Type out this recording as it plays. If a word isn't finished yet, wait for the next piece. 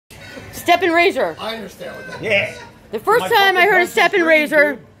Step and Razor. I understand what that Yeah. The first time I heard of Step and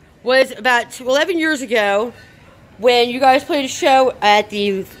Razor was about 11 years ago when you guys played a show at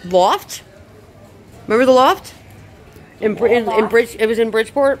the Loft. Remember the Loft? It was in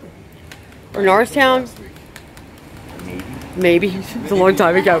Bridgeport or Norristown. Maybe. It's a long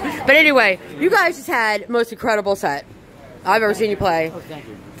time ago. But anyway, you guys just had the most incredible set I've ever seen you play. Oh, thank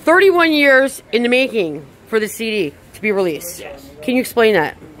you. 31 years in the making for the CD to be released. Yes. Can you explain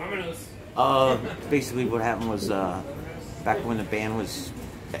that? Basically what happened was back when the band was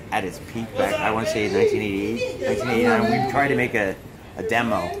at its peak, back I want to say 1988, 1989, we tried to make a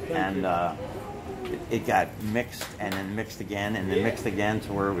demo, and it got mixed and then mixed again and then mixed again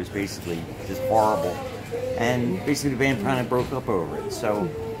to where it was basically just horrible. And basically the band kind of broke up over it.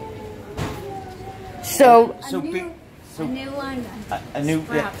 A new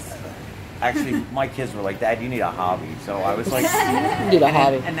actually, my kids were like, "Dad, you need a hobby." So I was like, "You need a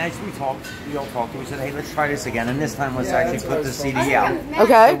hobby." And as we all talked, we said, "Hey, let's try this again." And this time, let's actually put the CD out.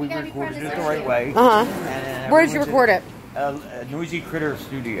 Okay. So we recorded it the right way. Where did you record it? Noisy Critter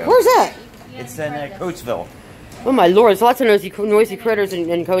Studio. Where's that? It's in Coatesville. Oh my lord, there's lots of noisy critters in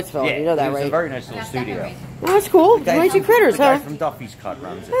Coatesville. Yeah, you know that, right? It's a very nice little studio. Oh, that's cool. Noisy critters, the guy huh? from Duffy's Cut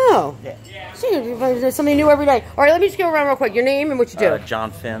runs it. Oh. Yeah. See, there's something new every day. All right, let me just go around real quick. Your name and what you do. John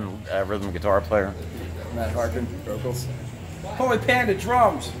Finn, rhythm guitar player. Matt Harkin, vocals. Holy Panda,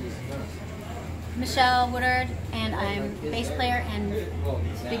 drums. Michelle Woodard, and I'm bass player and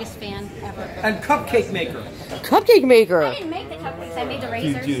biggest fan ever. And cupcake maker. Cupcake maker. I didn't make the cupcakes, I made the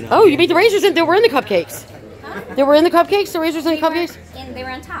razors. Oh, you made the razors and they were in the cupcakes. Huh? They were in the cupcakes, the razors in the cupcakes? And they were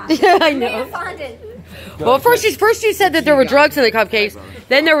on top. Yeah, I know. Well, first you said that there were drugs in the cupcakes,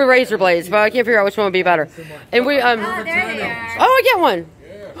 then there were razor blades, but I can't figure out which one would be better. And we Oh, there they are. Oh, I get one.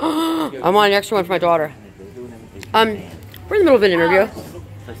 I want an extra one for my daughter. We're in the middle of an interview.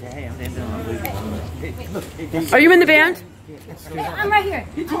 Are you in the band? I'm right here.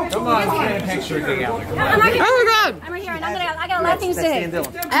 Come on, get a picture together. I'm right here. Oh my God! I'm right here, and I got a lot of things to say.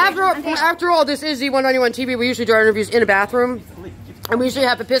 After all, this is Z191 TV. We usually do our interviews in a bathroom, and we usually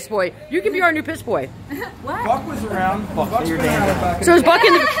have a piss boy. You can be our new piss boy. What? Buck was around. So is Buck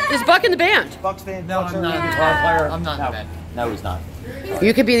in the band? Buck's band. No, I'm not a guitar player. I'm not in the band. No, he's not.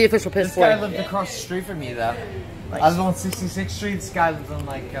 You could be the official piss This guy boy. lived across the street from me, though. I live on 66th Street. This guy lives on,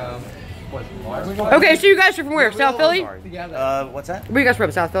 like, Okay, so you guys are from where? South Philly? What's that? Where you guys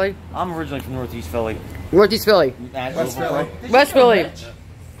from? South Philly? I'm originally from Northeast Philly. Northeast Philly. West Philly. West Philly.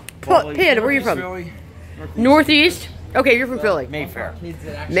 Panda, where are you from? Northeast? Okay, you're from Philly. Mayfair.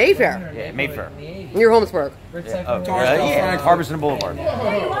 Mayfair? Yeah, Mayfair. You're Holmesburg. Yeah, Harbison Boulevard. All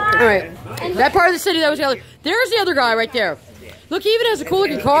right. That part of the city, that was the other. There's the other guy right there. Look, he even has a cool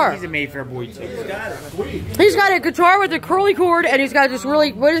looking car. He's a Mayfair boy too. He's got a guitar with a curly cord, and he's got this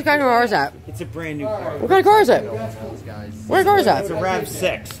really. What kind of car is that? It's a brand new car. What kind of car is it? What kind of car is that? It's a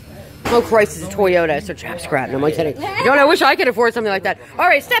RAV6. Oh Christ, it's a Toyota. It's a chap scrap. No, I'm kidding. Don't I wish I could afford something like that. All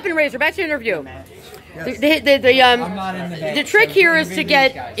right, Step and Razor. Back to the interview. The trick here is to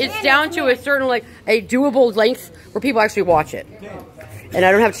get it's down to a certain a doable length where people actually watch it, and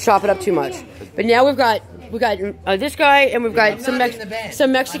I don't have to chop it up too much. But now we've got this guy, and we've got some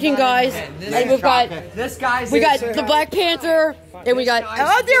Mexican guys, and we've got the Black Panther, and we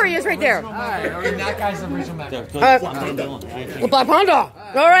got there he is right there. that guy's the original member. Black Panther.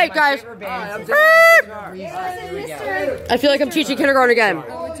 All right, guys. I feel like I'm teaching kindergarten again.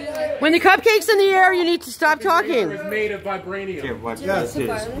 When the cupcake's in the air, you need to stop talking. It's made of vibranium. Yes.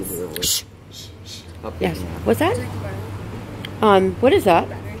 What's that? What is that?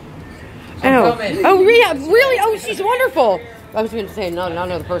 Oh, really? Oh, she's wonderful. I was going to say, no, not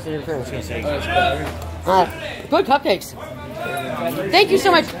another person interference. Good cupcakes. Thank you so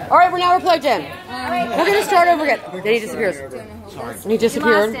much. All right, we're plugged in. We're going to start over again. Then he disappears. He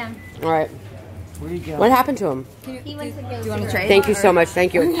disappeared. All right. What happened to him? He went to go. Do you want to trade? Thank you so much.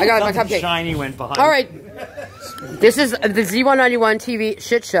 Thank you. I got my cupcake. Shiny went behind. All right. This is the Z191 TV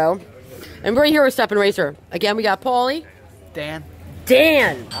shit show. And we're here with Step and Razor. Again, we got Paulie. Dan.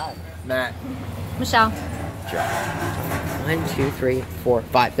 Matt. Michelle. 1, 2, 3, 4,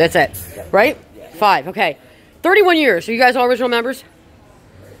 5. That's it. Right? 5. Okay. 31 years. Are you guys all original members?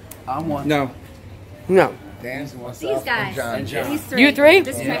 I'm one. No. No. Dan's one. These guys. And John. These three. You three?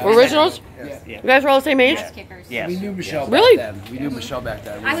 Yeah. Originals? Yeah. You guys are all the same age? Kickers. Yes. We knew Michelle Really? back then. We knew Michelle back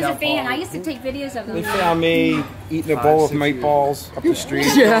then. I was a fan. I used to take videos of them. They found me eating a bowl of meatballs up the street.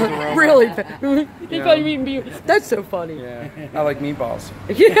 Yeah, really. They thought you were eating beef. That's so funny. Yeah, I like meatballs.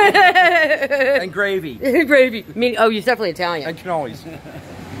 Yeah. And gravy. Gravy. You're definitely Italian. And cannolis.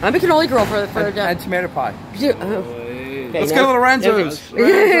 I'm a cannoli girl for and tomato pie. Okay, Let's go to Lorenzo's.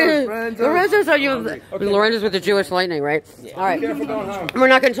 Lorenzo's are you? Lorenzo's with the Jewish lightning, right? Yeah. All right. Careful going home. We're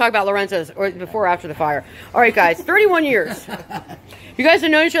not going to talk about Lorenzo's or before or after the fire. All right, guys. 31 years. You guys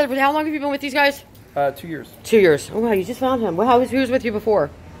have known each other for how long have you been with these guys? 2 years. 2 years. Oh wow, you just found him. Well, who was with you before?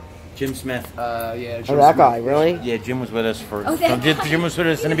 Jim Smith. Yeah. Oh, that guy, really? Yeah, Jim was with us for. Jim was with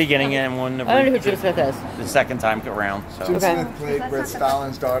us in the beginning and won the. I don't know who Jim Smith is. The second time around. So. Jim Okay. Smith played with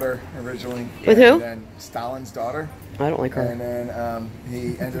Stalin's daughter originally. With who? And then Stalin's daughter. I don't like her. And then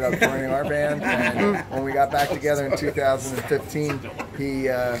he ended up joining our band. And when we got back together in 2015, he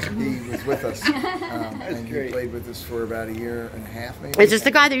was with us. And he played with us for about a year and a half, maybe. Is this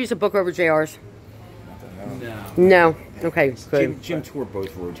the guy that used to book over JR's? No. Okay, good. Jim tore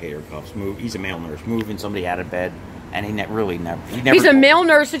both rotator cuffs. He's a male nurse. Moving somebody out of bed, and he never. He's a male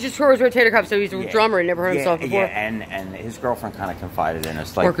nurse that just tore his rotator cuff, so he's a drummer and never hurt himself before. Yeah, and his girlfriend kind of confided in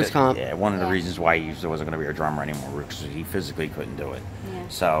us. Like Workers' comp. Yeah, one of the reasons why he wasn't going to be a drummer anymore because he physically couldn't do it. Yeah.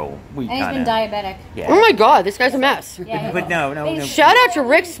 So we And he's kind been of. diabetic. Yeah. Oh my God, this guy's a mess. Yeah, But no. Shout out to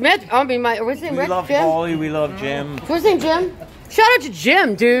Rick Smith. I mean, what's his name? We Rick? love Jim? Paulie. We love Jim. What's his name, Jim? Shout out to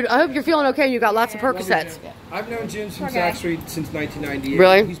Jim, dude. I hope you're feeling okay and you got lots of Percocets. I've known Jim since 1998.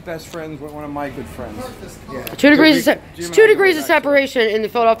 Really? He's best friends with one of my good friends. Yeah. 2 degrees. Jim It's and 2 I go degrees of back. separation in the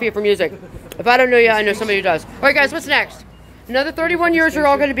Philadelphia for music. If I don't know you, I know somebody who does. All right, guys, what's next? Another 31 years. You're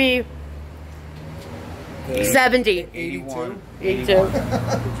all going to be 70, 81. 82.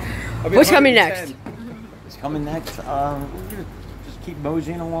 What's coming next? It's coming next. Just keep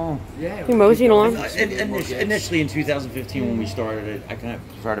moseying along. You moseying along? Initially in 2015 when we started it, I kind of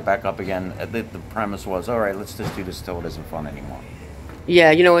started back up again. The premise was, all right, let's just do this till it isn't fun anymore.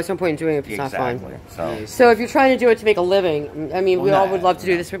 Yeah, you know, at some point doing it if it's not fun. So if you're trying to do it to make a living, I mean, we all would love to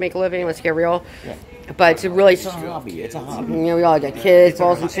do this to make a living. Let's get real. Yeah. But to really, It's a hobby. It's a hobby. you know, we all got kids,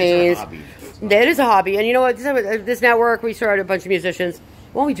 balls and chains. It's a hobby. It is a hobby, and you know what? This network, we started a bunch of musicians.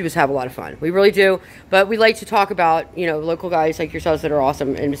 What we do is have a lot of fun. We really do. But we like to talk about, you know, local guys like yourselves that are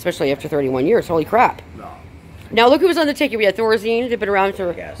awesome, and especially after 31 years. Holy crap. Now, look who was on the ticket. We had Thorazine. They've been around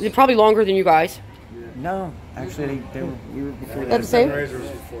for probably longer than you guys. No, actually, we were before That's that. the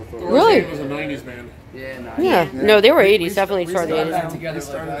same? Really? It was a 90s band. Yeah. No, they were 80s. Definitely started the 80s. We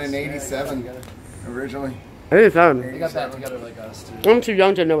started in 87 originally. 87. We got that together like us too. I'm too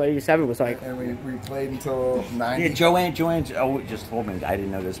young to know what 87 was like. And we played until 90. Yeah, Joanne just told me, I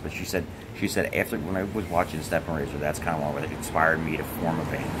didn't know this, but she said after when I was watching Step and Razor, that's kind of what inspired me to form a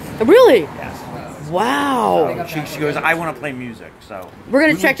band. Really? Yes. Wow. She goes, I want to play music, so We're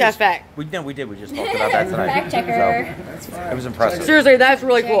going to check that fact. We did. We just talked about that tonight. Fact checker. So, it was impressive. Seriously, that's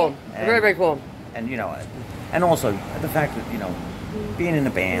really cool. Very, very cool. And you know, and also the fact that, you know, being in a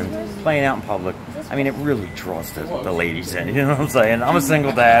band, playing out in public, I mean, it really draws the ladies in. You know what I'm saying? I'm a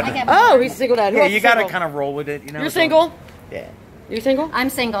single dad. Oh, he's a single dad. Who Yeah, else you is got to single? kind of roll with it. You know. You're single? Yeah. You single? I'm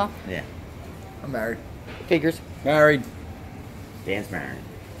single. Yeah. I'm married. Figures. Married. Dan's married.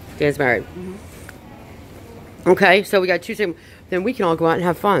 Dan's married. Okay, so we got 2 single. Then we can all go out and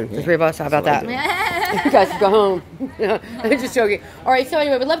have fun. The 3 of us. How about that? You guys can go home. I'm just joking. All right, so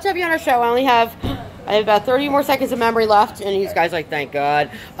anyway, we'd love to have you on our show. I have about 30 more seconds of memory left, and these guys like, thank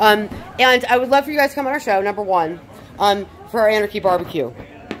God. And I would love for you guys to come on our show, number 1, for our Anarchy Barbecue,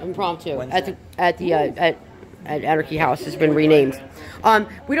 impromptu at Anarchy House. Has been renamed.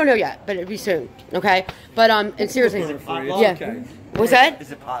 We don't know yet, but it'll be soon. Okay, but and seriously, yeah. Okay. What's that?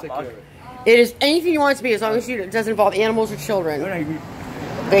 Is it potluck? It is anything you want it to be, as long as it doesn't involve animals or children.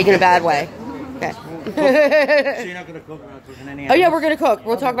 Bake in a bad way. Okay. So you're not going to cook? We're not cooking any Oh yeah, we're gonna cook.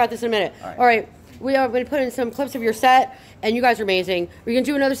 We'll talk about this in a minute. All right. We are going to put in some clips of your set, and you guys are amazing. Are you going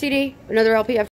to do another CD, another LP?